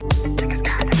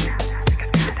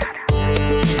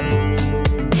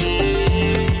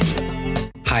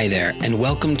Hi there, and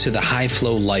welcome to the High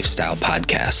Flow Lifestyle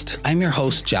Podcast. I'm your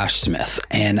host, Josh Smith,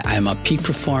 and I'm a peak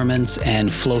performance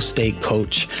and flow state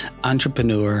coach,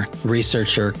 entrepreneur,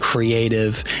 researcher,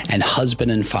 creative, and husband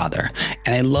and father.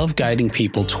 And I love guiding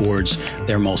people towards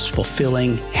their most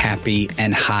fulfilling, happy,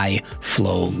 and high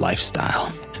flow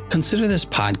lifestyle. Consider this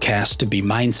podcast to be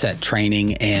mindset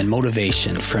training and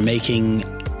motivation for making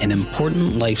an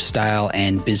important lifestyle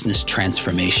and business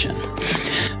transformation.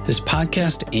 This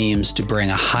podcast aims to bring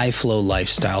a high-flow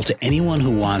lifestyle to anyone who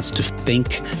wants to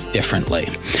think differently,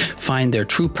 find their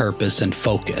true purpose and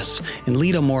focus, and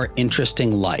lead a more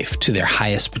interesting life to their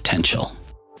highest potential.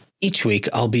 Each week,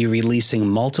 I'll be releasing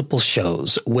multiple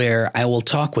shows where I will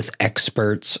talk with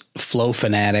experts, flow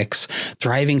fanatics,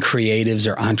 thriving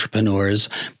creatives, or entrepreneurs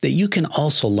that you can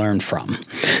also learn from.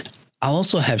 I'll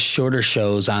also have shorter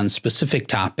shows on specific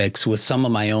topics with some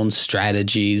of my own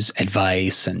strategies,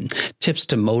 advice, and tips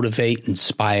to motivate,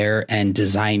 inspire, and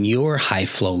design your high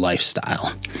flow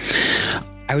lifestyle.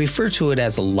 I refer to it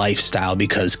as a lifestyle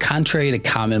because, contrary to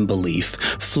common belief,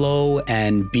 flow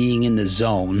and being in the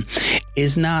zone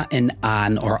is not an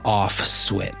on or off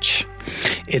switch.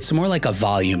 It's more like a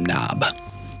volume knob.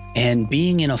 And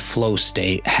being in a flow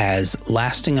state has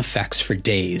lasting effects for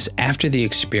days after the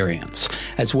experience,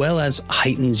 as well as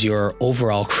heightens your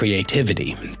overall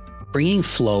creativity. Bringing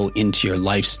flow into your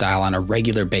lifestyle on a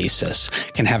regular basis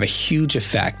can have a huge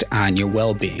effect on your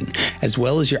well-being, as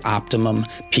well as your optimum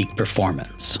peak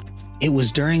performance. It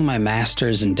was during my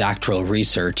master's and doctoral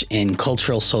research in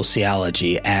cultural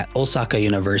sociology at Osaka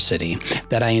University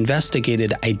that I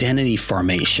investigated identity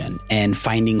formation and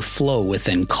finding flow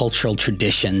within cultural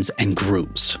traditions and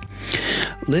groups.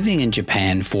 Living in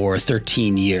Japan for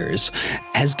 13 years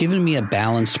has given me a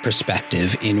balanced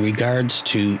perspective in regards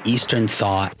to Eastern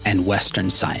thought and Western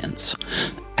science.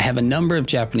 I have a number of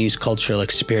Japanese cultural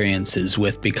experiences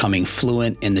with becoming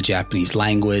fluent in the Japanese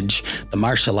language, the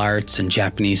martial arts, and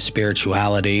Japanese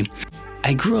spirituality.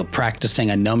 I grew up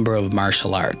practicing a number of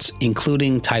martial arts,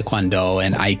 including Taekwondo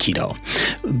and Aikido,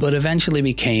 but eventually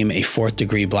became a 4th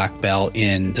degree black belt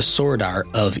in the sword art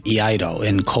of Iaido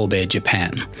in Kobe,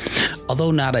 Japan. Although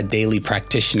not a daily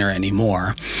practitioner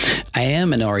anymore, I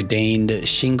am an ordained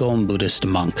Shingon Buddhist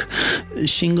monk.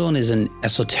 Shingon is an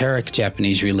esoteric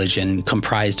Japanese religion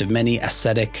comprised of many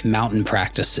ascetic mountain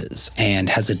practices and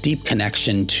has a deep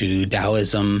connection to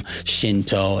Taoism,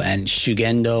 Shinto, and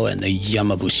Shugendo and the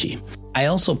Yamabushi. I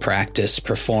also practice,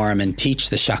 perform, and teach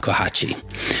the shakuhachi,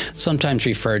 sometimes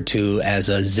referred to as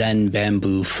a Zen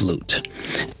bamboo flute.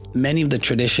 Many of the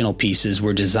traditional pieces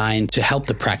were designed to help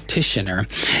the practitioner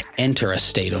enter a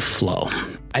state of flow.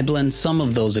 I blend some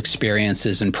of those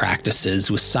experiences and practices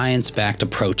with science-backed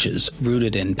approaches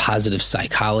rooted in positive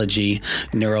psychology,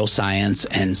 neuroscience,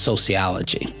 and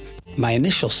sociology. My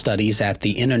initial studies at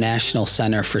the International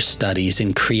Center for Studies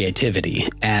in Creativity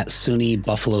at SUNY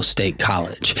Buffalo State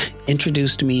College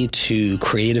introduced me to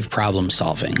creative problem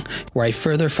solving, where I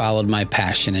further followed my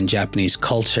passion in Japanese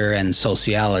culture and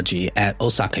sociology at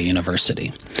Osaka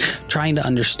University, trying to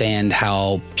understand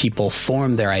how people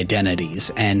form their identities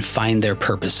and find their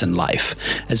purpose in life,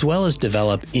 as well as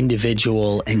develop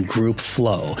individual and group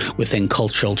flow within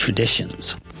cultural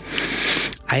traditions.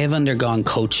 I have undergone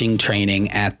coaching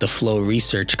training at the Flow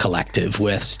Research Collective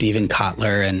with Stephen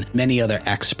Kotler and many other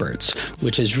experts,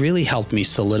 which has really helped me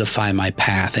solidify my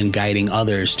path in guiding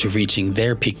others to reaching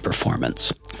their peak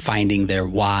performance, finding their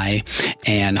why,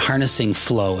 and harnessing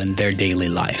flow in their daily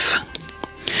life.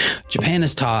 Japan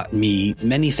has taught me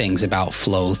many things about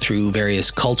flow through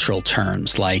various cultural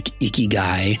terms like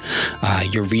ikigai,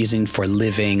 your reason for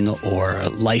living or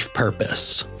life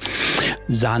purpose,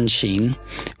 zanshin,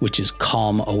 which is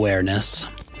calm awareness,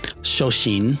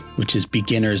 shoshin, which is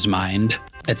beginner's mind,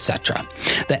 etc.,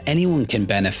 that anyone can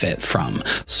benefit from.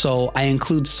 So I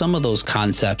include some of those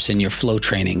concepts in your flow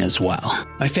training as well.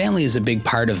 My family is a big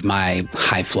part of my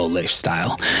high flow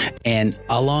lifestyle, and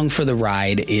along for the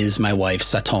ride is my wife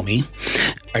Satomi,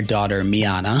 our daughter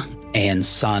Miana, and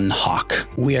son Hawk.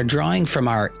 We are drawing from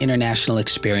our international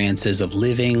experiences of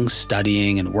living,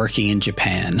 studying, and working in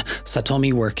Japan,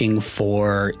 Satomi working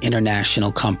for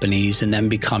international companies and then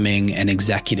becoming an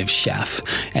executive chef,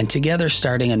 and together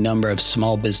starting a number of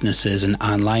small businesses and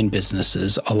online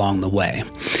businesses along the way.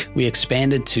 We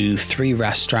expanded to 3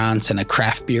 restaurants and a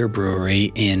craft beer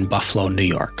brewery in Buffalo, New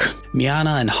York.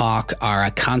 Miana and Hawk are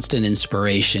a constant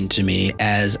inspiration to me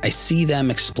as I see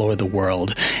them explore the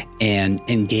world and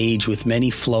engage with many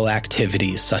flow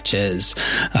activities such as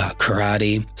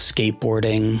karate,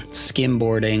 skateboarding,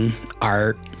 skimboarding,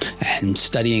 art, and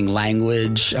studying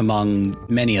language, among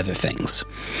many other things.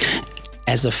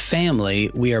 As a family,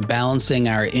 we are balancing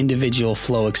our individual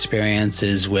flow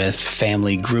experiences with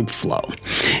family group flow.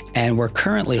 And we're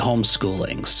currently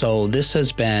homeschooling, so this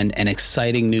has been an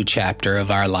exciting new chapter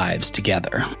of our lives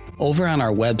together. Over on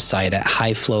our website at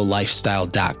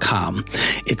highflowlifestyle.com,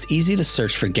 it's easy to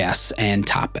search for guests and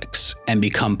topics and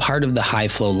become part of the High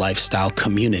Flow Lifestyle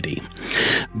community.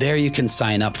 There you can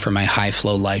sign up for my High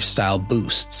Flow Lifestyle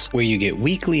Boosts, where you get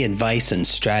weekly advice and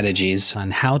strategies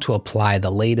on how to apply the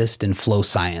latest in flow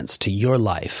science to your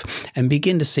life and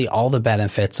begin to see all the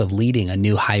benefits of leading a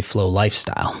new high flow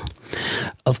lifestyle.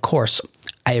 Of course,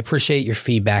 I appreciate your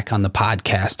feedback on the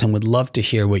podcast and would love to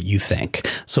hear what you think.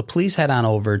 So please head on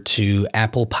over to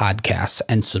Apple Podcasts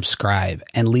and subscribe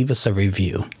and leave us a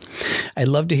review. I'd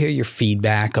love to hear your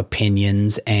feedback,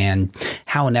 opinions, and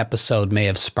how an episode may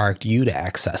have sparked you to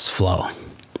access flow.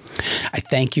 I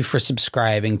thank you for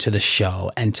subscribing to the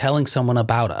show and telling someone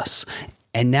about us.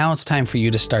 And now it's time for you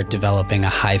to start developing a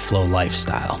high flow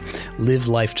lifestyle. Live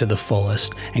life to the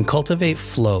fullest and cultivate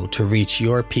flow to reach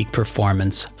your peak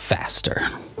performance faster.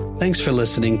 Thanks for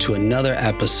listening to another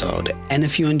episode. And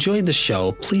if you enjoyed the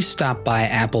show, please stop by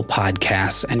Apple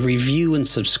Podcasts and review and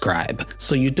subscribe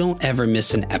so you don't ever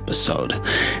miss an episode.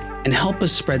 And help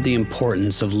us spread the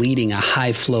importance of leading a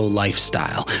high flow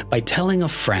lifestyle by telling a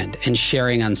friend and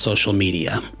sharing on social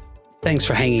media. Thanks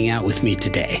for hanging out with me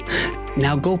today.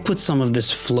 Now go put some of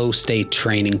this flow state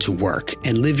training to work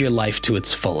and live your life to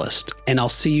its fullest. And I'll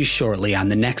see you shortly on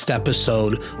the next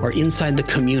episode or inside the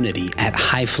community at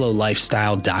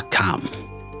highflowlifestyle.com.